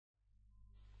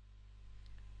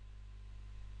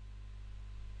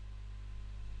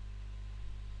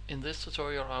In this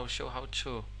tutorial I will show how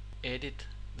to edit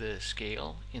the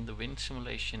scale in the wind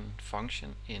simulation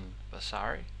function in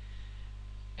Vasari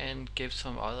and give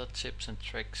some other tips and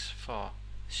tricks for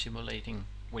simulating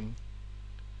wind.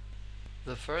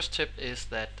 The first tip is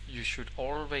that you should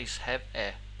always have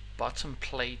a bottom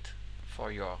plate for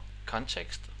your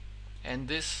context, and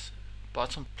this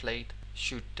bottom plate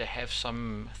should have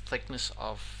some thickness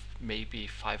of maybe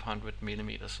 500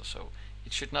 millimeters or so.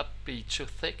 It should not be too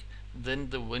thick, then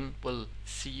the wind will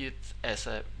see it as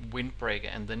a windbreaker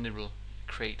and then it will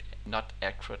create not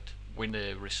accurate wind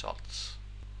results.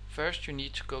 First you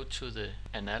need to go to the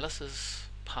analysis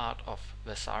part of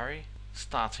Vasari,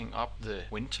 starting up the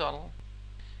wind tunnel.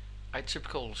 I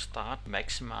typically start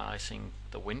maximizing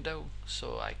the window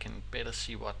so I can better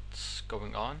see what's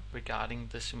going on regarding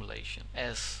the simulation.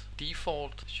 As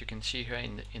default, as you can see here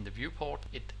in the viewport,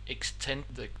 it extends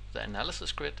the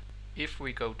analysis grid. If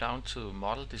we go down to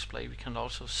model display, we can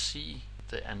also see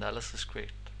the analysis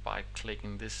grid by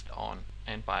clicking this on,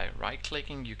 and by right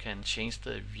clicking you can change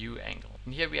the view angle.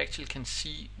 And here we actually can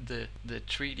see the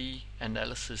 3D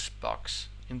analysis box.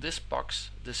 In this box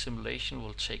the simulation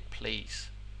will take place.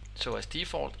 So as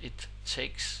default it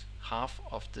takes half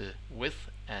of the width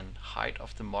and height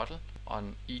of the model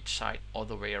on each side all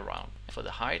the way around. For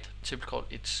the height, typically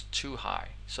it's too high.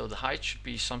 So the height should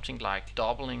be something like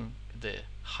doubling the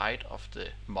height of the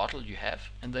model you have,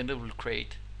 and then it will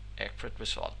create accurate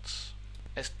results.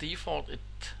 As default it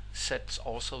sets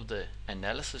also the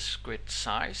analysis grid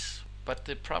size, but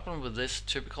the problem with this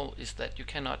typical is that you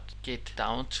cannot get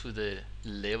down to the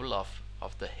level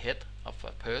of the head of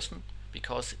a person,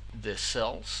 because the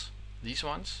cells, these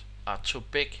ones, are too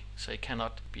big, so it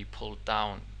cannot be pulled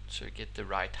down so you get the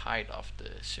right height of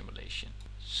the simulation.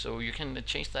 So you can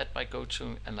change that by go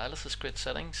to analysis grid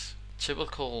settings.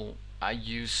 Typical I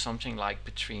use something like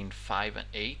between 5 and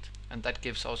 8, and that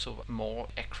gives also more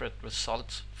accurate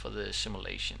results for the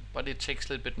simulation, but it takes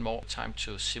a little bit more time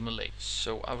to simulate.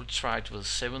 So I will try it with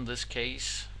 7 in this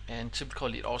case, and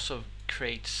typically it also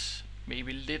creates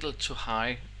maybe little too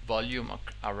high volume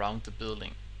around the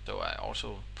building. So I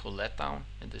also pull that down,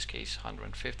 in this case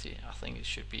 150, I think it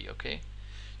should be okay,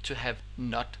 to have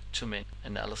not too many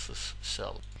analysis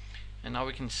cells. And now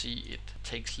we can see it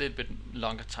takes a little bit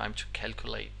longer time to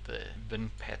calculate the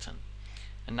wind pattern.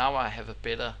 And now I have a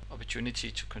better opportunity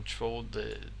to control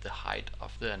the height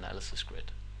of the analysis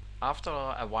grid. After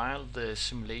a while the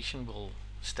simulation will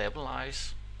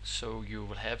stabilize, so you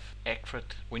will have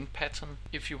accurate wind pattern.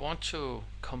 If you want to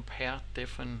compare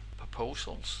different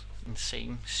proposals in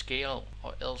same scale,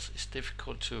 or else it's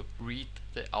difficult to read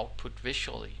the output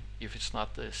visually if it's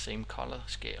not the same color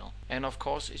scale. And of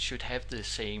course it should have the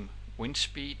same wind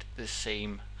speed, the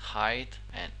same height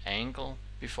and angle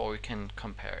before you can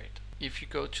compare it. If you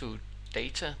go to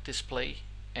data display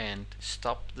and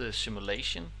stop the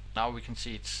simulation, now we can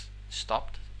see it's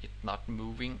stopped, it's not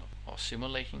moving or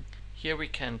simulating. Here we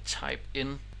can type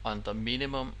in under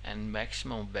minimum and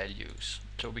maximum values,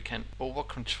 so we can over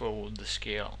control the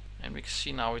scale, and we can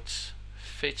see now it's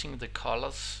fitting the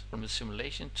colors from the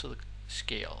simulation to the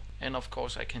scale. And of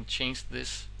course I can change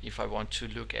this if I want to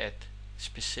look at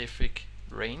specific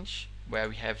range where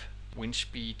we have wind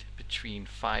speed between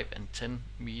 5 and 10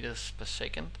 meters per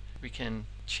second. We can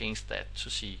change that to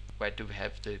see where do we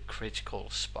have the critical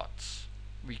spots.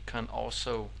 We can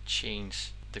also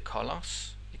change the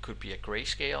colors. It could be a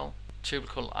grayscale.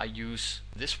 Typical I use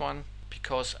this one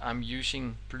because I'm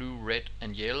using blue, red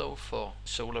and yellow for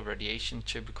solar radiation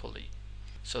typically.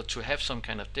 So to have some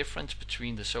kind of difference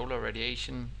between the solar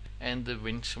radiation and the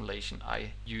wind simulation,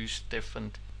 I use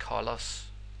different colors.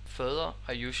 Further,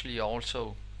 I usually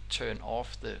also turn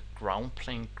off the ground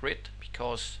plane grid,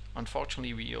 because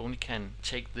unfortunately we only can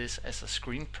take this as a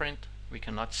screen print. We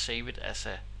cannot save it as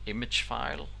an image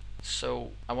file.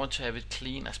 So I want to have it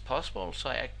clean as possible,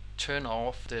 so I turn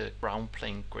off the ground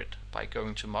plane grid by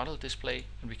going to model display,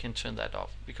 and we can turn that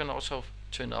off. We can also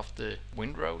turn off the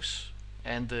windrows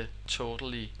and the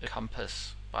totally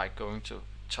compass by going to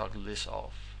toggle this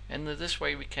off. And in this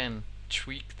way we can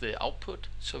tweak the output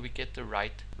so we get the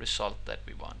right result that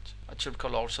we want. I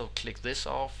typically also click this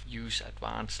off, use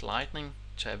advanced lighting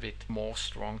to have it more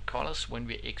strong colors when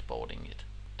we're exporting it.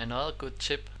 Another good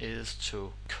tip is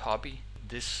to copy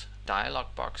this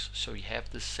dialog box so you have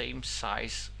the same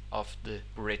size of the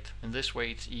grid. In this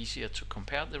way it's easier to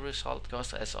compare the result,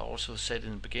 because as I also said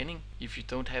in the beginning, if you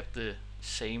don't have the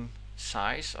same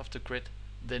size of the grid,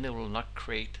 then it will not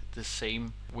create the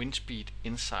same wind speed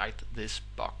inside this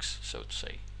box, so to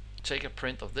say. Take a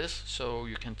print of this so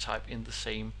you can type in the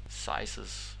same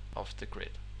sizes of the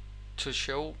grid. To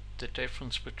show the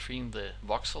difference between the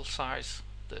voxel size,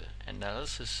 the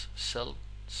analysis cell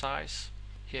size.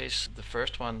 Here is the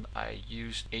first one. I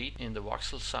used 8 in the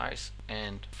voxel size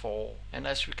and 4. And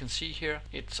as we can see here,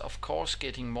 it's of course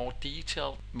getting more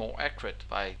detailed, more accurate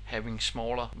by having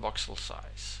smaller voxel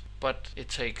size. But it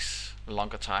takes a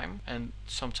longer time, and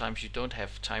sometimes you don't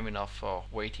have time enough for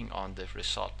waiting on the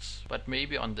results. But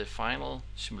maybe on the final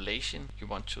simulation you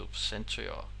want to send to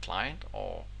your client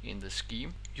or in the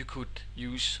scheme, you could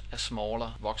use a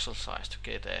smaller voxel size to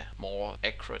get a more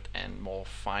accurate and more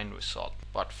fine result.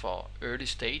 But for early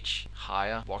stage,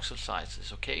 higher voxel size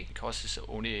is okay, because it's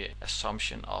only an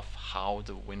assumption of how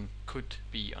the wind could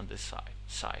be on this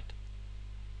side.